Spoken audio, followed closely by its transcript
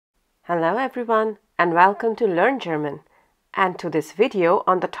Hello everyone and welcome to Learn German and to this video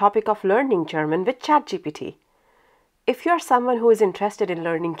on the topic of learning German with ChatGPT. If you are someone who is interested in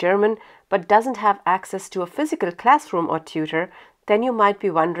learning German but doesn't have access to a physical classroom or tutor, then you might be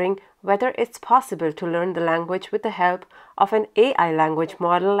wondering whether it's possible to learn the language with the help of an AI language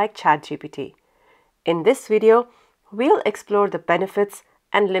model like ChatGPT. In this video, we'll explore the benefits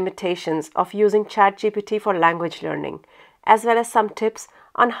and limitations of using ChatGPT for language learning, as well as some tips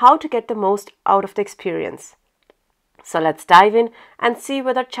on how to get the most out of the experience. So let's dive in and see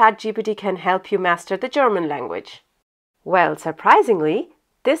whether ChatGPT can help you master the German language. Well, surprisingly,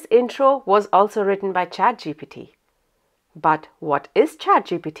 this intro was also written by ChatGPT. But what is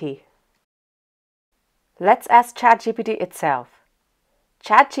ChatGPT? Let's ask ChatGPT itself.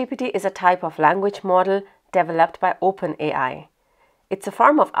 ChatGPT is a type of language model developed by OpenAI. It's a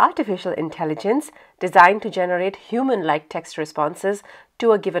form of artificial intelligence designed to generate human-like text responses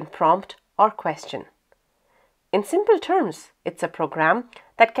to a given prompt or question. In simple terms, it's a program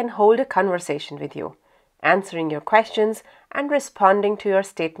that can hold a conversation with you, answering your questions and responding to your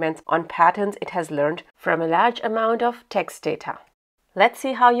statements on patterns it has learned from a large amount of text data. Let's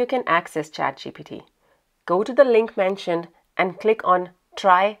see how you can access ChatGPT. Go to the link mentioned and click on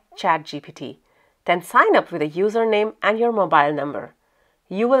Try ChatGPT. Then sign up with a username and your mobile number.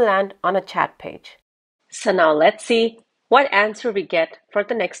 You will land on a chat page. So now let's see what answer we get for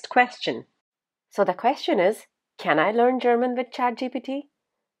the next question. So the question is, can I learn German with ChatGPT?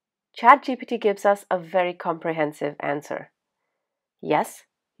 ChatGPT gives us a very comprehensive answer. Yes,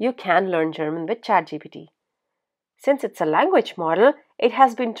 you can learn German with ChatGPT. Since it's a language model, it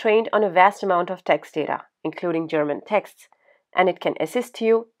has been trained on a vast amount of text data, including German texts, and it can assist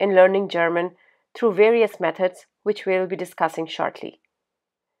you in learning German through various methods which we'll be discussing shortly.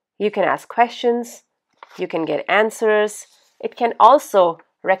 You can ask questions, you can get answers, it can also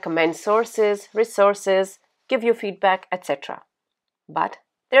recommend sources, resources, give you feedback, etc. But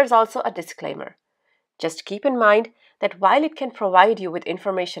there's also a disclaimer. Just keep in mind that while it can provide you with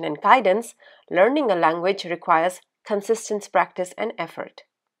information and guidance, learning a language requires consistent practice and effort.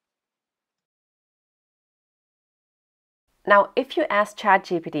 Now, if you ask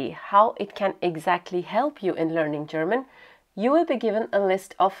ChatGPT how it can exactly help you in learning German, you will be given a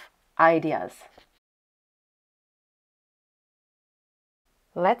list of ideas.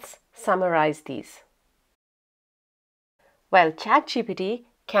 Let's summarize these. Well, ChatGPT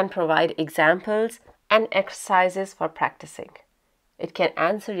can provide examples and exercises for practicing. It can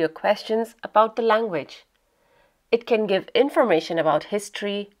answer your questions about the language. It can give information about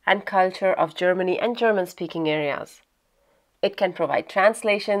history and culture of Germany and German-speaking areas. It can provide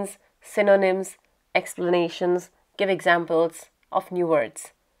translations, synonyms, explanations, give examples of new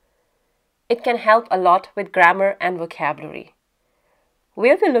words. It can help a lot with grammar and vocabulary.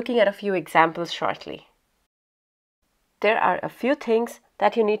 We'll be looking at a few examples shortly. There are a few things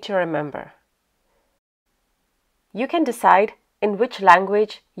that you need to remember. You can decide in which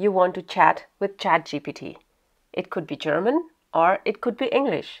language you want to chat with ChatGPT. It could be German or it could be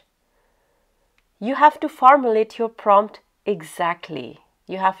English. You have to formulate your prompt exactly.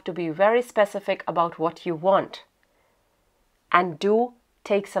 You have to be very specific about what you want. And do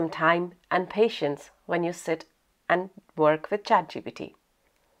take some time and patience when you sit and work with ChatGPT.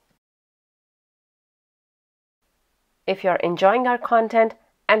 If you're enjoying our content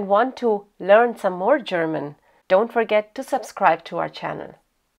and want to learn some more German, don't forget to subscribe to our channel.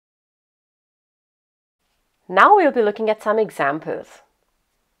 Now we'll be looking at some examples.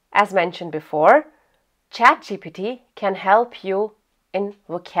 As mentioned before, ChatGPT can help you in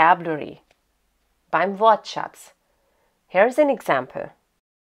vocabulary, beim Wortschatz. Here's an example.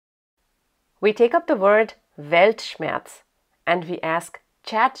 We take up the word Weltschmerz and we ask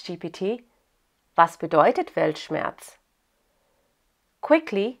ChatGPT, was bedeutet Weltschmerz?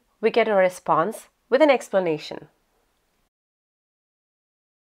 Quickly, we get a response with an explanation.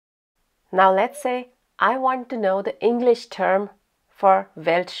 Now let's say I want to know the English term for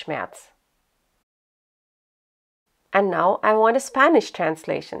Weltschmerz. And now I want a Spanish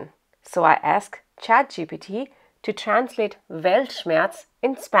translation. So I ask ChatGPT to translate Weltschmerz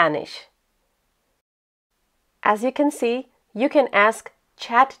in Spanish. As you can see, you can ask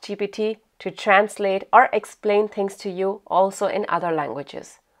ChatGPT to translate or explain things to you also in other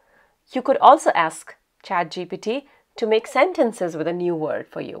languages. You could also ask ChatGPT to make sentences with a new word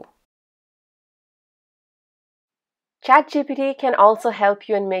for you. ChatGPT can also help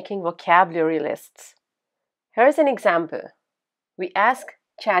you in making vocabulary lists. Here's an example. We ask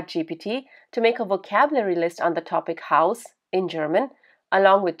ChatGPT to make a vocabulary list on the topic house in German,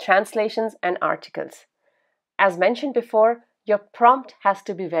 along with translations and articles. As mentioned before, Your prompt has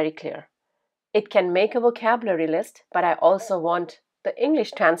to be very clear. It can make a vocabulary list, but I also want the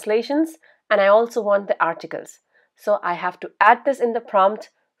English translations and I also want the articles. So I have to add this in the prompt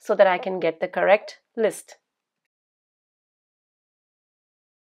so that I can get the correct list.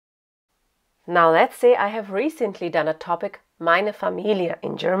 Now let's say I have recently done a topic, meine Familie,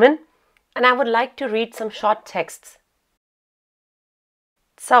 in German, and I would like to read some short texts.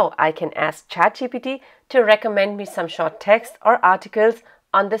 So I can ask ChatGPT to recommend me some short text or articles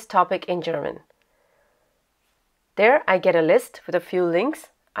on this topic in German. There I get a list with a few links.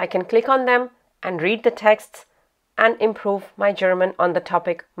 I can click on them and read the texts and improve my German on the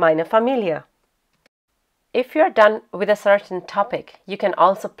topic meine Familie. If you're done with a certain topic, you can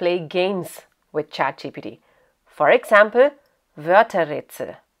also play games with ChatGPT. For example,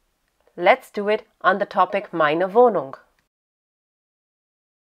 Wörterrätsel. Let's do it on the topic meine Wohnung.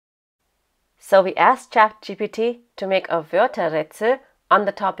 So we asked ChatGPT to make a Wörterrätsel on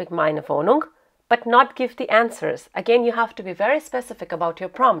the topic meine Wohnung, but not give the answers. Again, you have to be very specific about your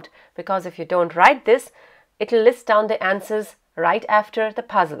prompt, because if you don't write this, it will list down the answers right after the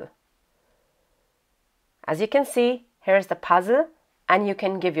puzzle. As you can see, here's the puzzle, and you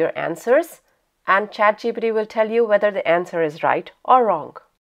can give your answers, and ChatGPT will tell you whether the answer is right or wrong.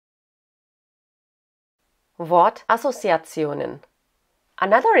 Wortassoziationen.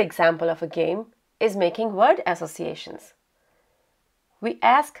 Another example of a game is making word associations. We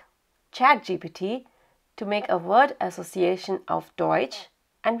ask ChatGPT to make a word association of Deutsch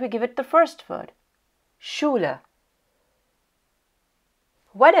and we give it the first word, Schule.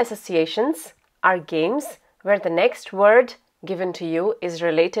 Word associations are games where the next word given to you is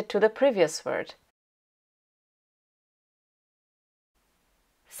related to the previous word.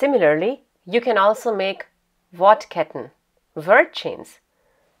 Similarly, you can also make Wortketten, word chains,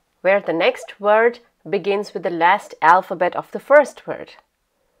 where the next word begins with the last alphabet of the first word.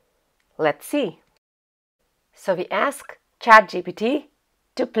 Let's see. So we ask ChatGPT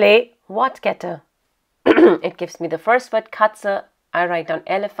to play Wortkette. It gives me the first word Katze, I write down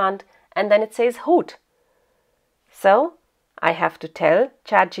elephant, and then it says Hut. So I have to tell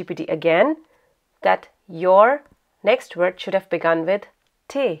ChatGPT again that your next word should have begun with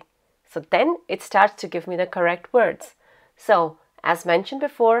T. So then it starts to give me the correct words. So as mentioned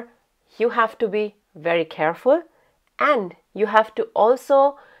before, you have to be very careful and you have to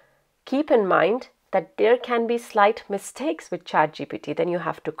also keep in mind that there can be slight mistakes with ChatGPT. Then you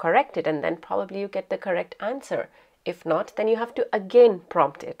have to correct it and then probably you get the correct answer. If not, then you have to again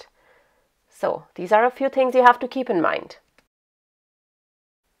prompt it. So these are a few things you have to keep in mind.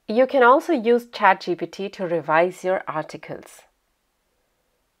 You can also use ChatGPT to revise your articles.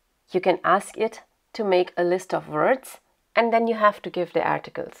 You can ask it to make a list of words and then you have to give the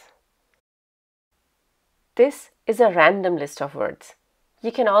articles. This is a random list of words.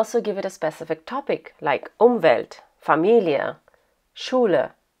 You can also give it a specific topic like Umwelt, Familie,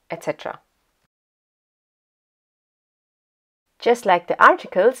 Schule, etc. Just like the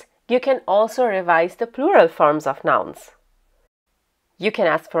articles, you can also revise the plural forms of nouns. You can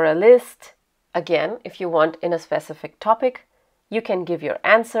ask for a list. Again, if you want in a specific topic, you can give your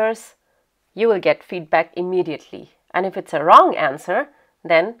answers. You will get feedback immediately. And if it's a wrong answer,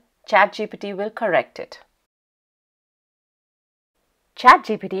 then ChatGPT will correct it.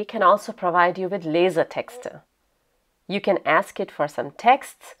 ChatGPT can also provide you with Lesetexte. You can ask it for some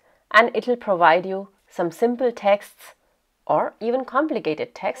texts and it will provide you some simple texts or even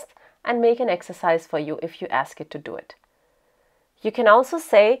complicated text and make an exercise for you if you ask it to do it. You can also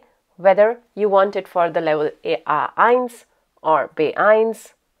say whether you want it for the level A1 or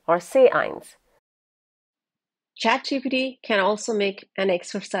B1 or C1. ChatGPT can also make an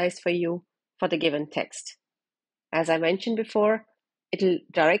exercise for you for the given text. As I mentioned before, it will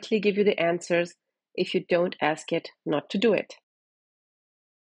directly give you the answers if you don't ask it not to do it.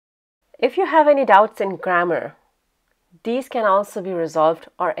 If you have any doubts in grammar, these can also be resolved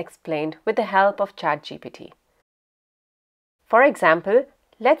or explained with the help of ChatGPT. For example,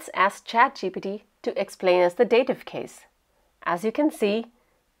 let's ask ChatGPT to explain us the dative case. As you can see,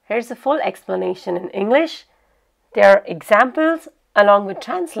 here's a full explanation in English. There are examples along with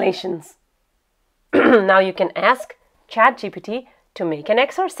translations. Now you can ask ChatGPT to make an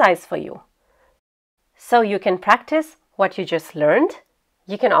exercise for you. So you can practice what you just learned.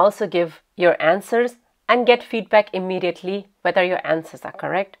 You can also give your answers and get feedback immediately whether your answers are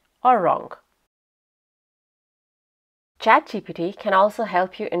correct or wrong. ChatGPT can also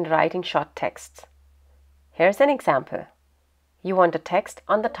help you in writing short texts. Here's an example. You want a text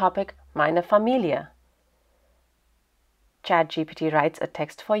on the topic meine Familie. ChatGPT writes a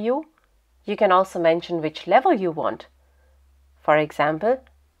text for you. You can also mention which level you want. For example,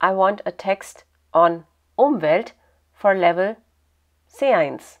 I want a text on Umwelt for level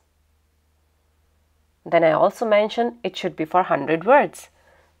C1. Then I also mention it should be for 100 words.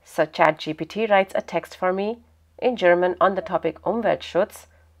 So ChatGPT writes a text for me in German on the topic Umweltschutz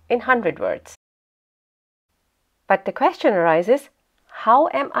in 100 words. But the question arises, how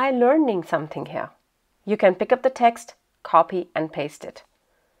am I learning something here? You can pick up the text, copy and paste it.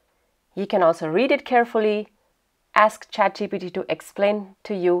 You can also read it carefully, ask ChatGPT to explain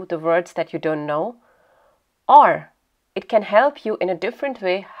to you the words that you don't know, or it can help you in a different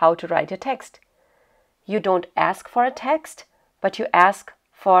way how to write a text. You don't ask for a text, but you ask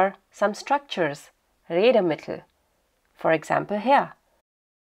for some structures, Redemittel, for example here.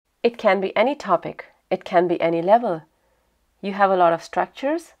 It can be any topic, it can be any level. You have a lot of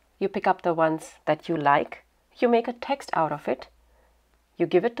structures, you pick up the ones that you like, you make a text out of it, you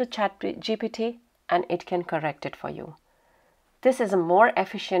give it to ChatGPT and it can correct it for you. This is a more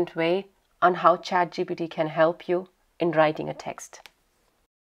efficient way on how ChatGPT can help you in writing a text.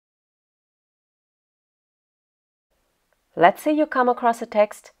 Let's say you come across a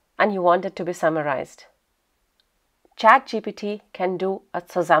text and you want it to be summarized. ChatGPT can do a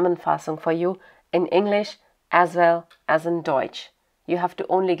Zusammenfassung for you in English as well as in Deutsch. You have to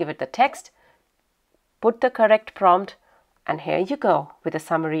only give it the text, put the correct prompt, and here you go with a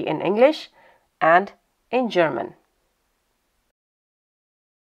summary in English and in German.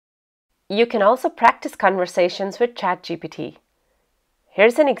 You can also practice conversations with ChatGPT.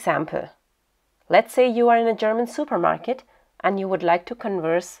 Here's an example. Let's say you are in a German supermarket and you would like to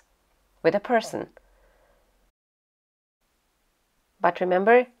converse with a person. But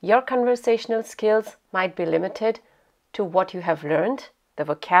remember, your conversational skills might be limited to what you have learned, the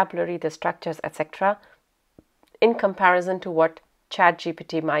vocabulary, the structures, etc., in comparison to what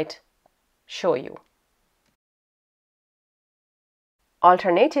ChatGPT might show you.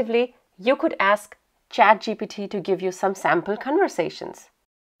 Alternatively, you could ask ChatGPT to give you some sample conversations.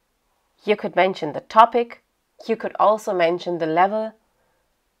 You could mention the topic, you could also mention the level.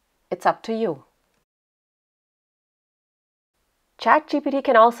 It's up to you. ChatGPT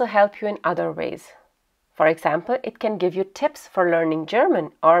can also help you in other ways. For example, it can give you tips for learning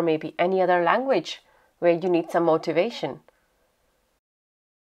German or maybe any other language where you need some motivation.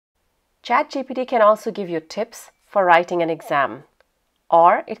 ChatGPT can also give you tips for writing an exam,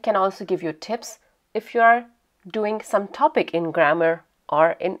 or it can also give you tips if you are doing some topic in grammar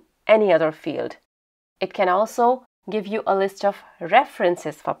or in any other field. It can also give you a list of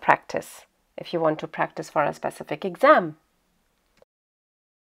references for practice if you want to practice for a specific exam.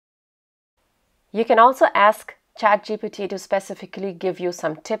 You can also ask ChatGPT to specifically give you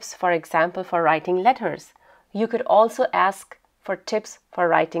some tips, for example, for writing letters. You could also ask for tips for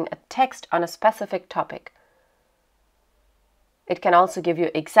writing a text on a specific topic. It can also give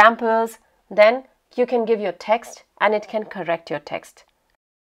you examples. Then you can give your text and it can correct your text.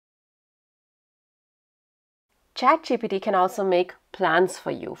 ChatGPT can also make plans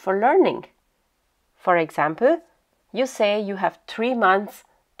for you for learning. For example, you say you have 3 months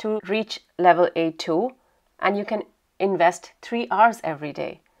to reach level A2 and you can invest 3 hours every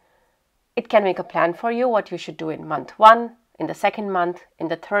day. It can make a plan for you what you should do in month 1, in the second month, in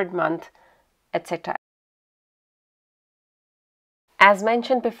the third month, etc. As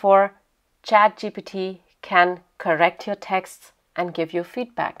mentioned before, ChatGPT can correct your texts and give you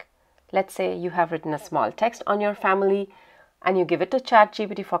feedback. Let's say you have written a small text on your family and you give it to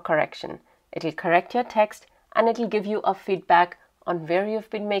ChatGPT for correction. It will correct your text and it will give you a feedback on where you've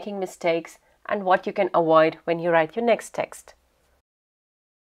been making mistakes and what you can avoid when you write your next text.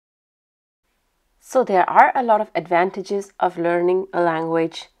 So there are a lot of advantages of learning a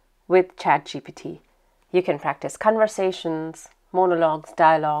language with ChatGPT. You can practice conversations, monologues,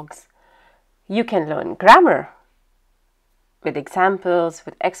 dialogues. You can learn grammar with examples,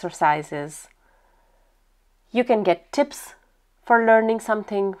 with exercises. You can get tips for learning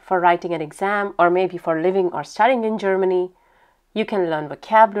something, for writing an exam, or maybe for living or studying in Germany. You can learn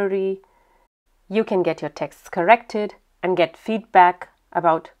vocabulary. You can get your texts corrected and get feedback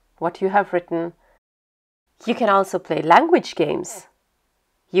about what you have written. You can also play language games.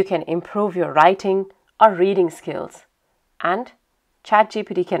 You can improve your writing or reading skills. And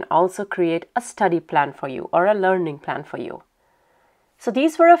ChatGPT can also create a study plan for you or a learning plan for you. So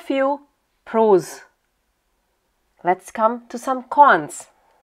these were a few pros. Let's come to some cons.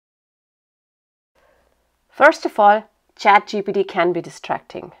 First of all, ChatGPT can be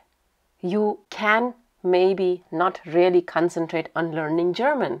distracting. You can maybe not really concentrate on learning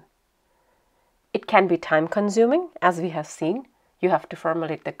German. It can be time consuming, as we have seen. You have to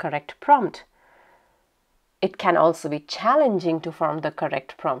formulate the correct prompt. It can also be challenging to form the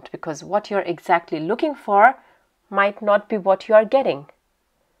correct prompt because what you're exactly looking for might not be what you are getting.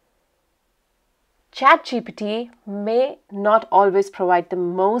 ChatGPT may not always provide the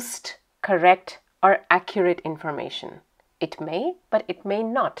most correct or accurate information. It may, but it may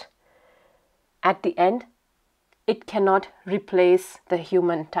not. At the end, it cannot replace the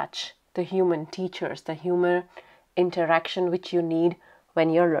human touch, the human teachers, the human interaction which you need when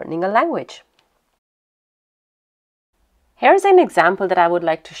you're learning a language. Here's an example that I would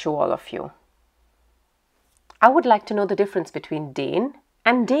like to show all of you. I would like to know the difference between den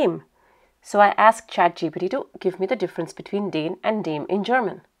and dem. So I asked ChatGPT to give me the difference between den and dem in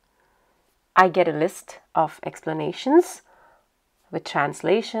German. I get a list of explanations with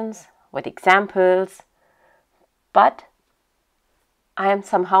translations, with examples, but I am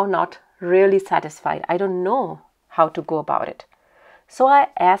somehow not really satisfied. I don't know how to go about it. So I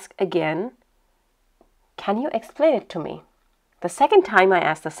ask again, can you explain it to me? The second time I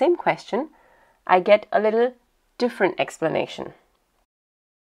ask the same question, I get a little different explanation.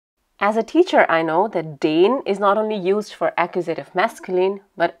 As a teacher, I know that den is not only used for accusative masculine,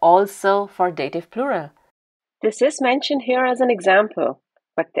 but also for dative plural. This is mentioned here as an example,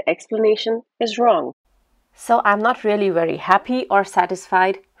 but the explanation is wrong. So I'm not really very happy or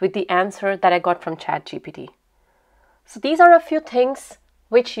satisfied with the answer that I got from ChatGPT. So these are a few things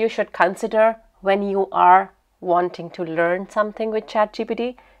which you should consider when you are wanting to learn something with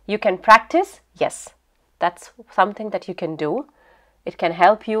ChatGPT. You can practice, yes, that's something that you can do. It can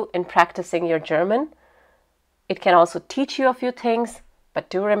help you in practicing your German. It can also teach you a few things, but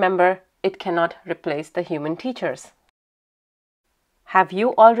do remember, it cannot replace the human teachers. Have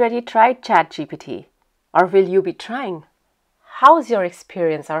you already tried ChatGPT? Or will you be trying? How's your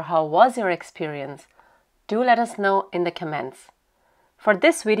experience or how was your experience? Do let us know in the comments. For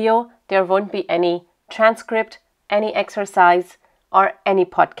this video, there won't be any transcript, any exercise, or any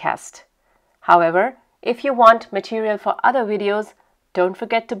podcast. However, if you want material for other videos, don't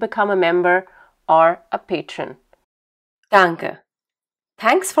forget to become a member or a patron. Danke.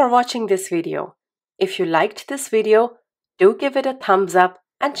 Thanks for watching this video. If you liked this video, do give it a thumbs up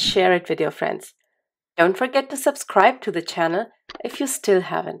and share it with your friends. Don't forget to subscribe to the channel if you still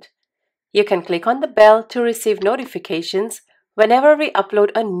haven't. You can click on the bell to receive notifications whenever we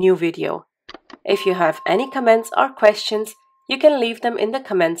upload a new video. If you have any comments or questions, you can leave them in the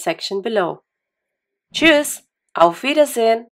comment section below. Tschüss, auf Wiedersehen!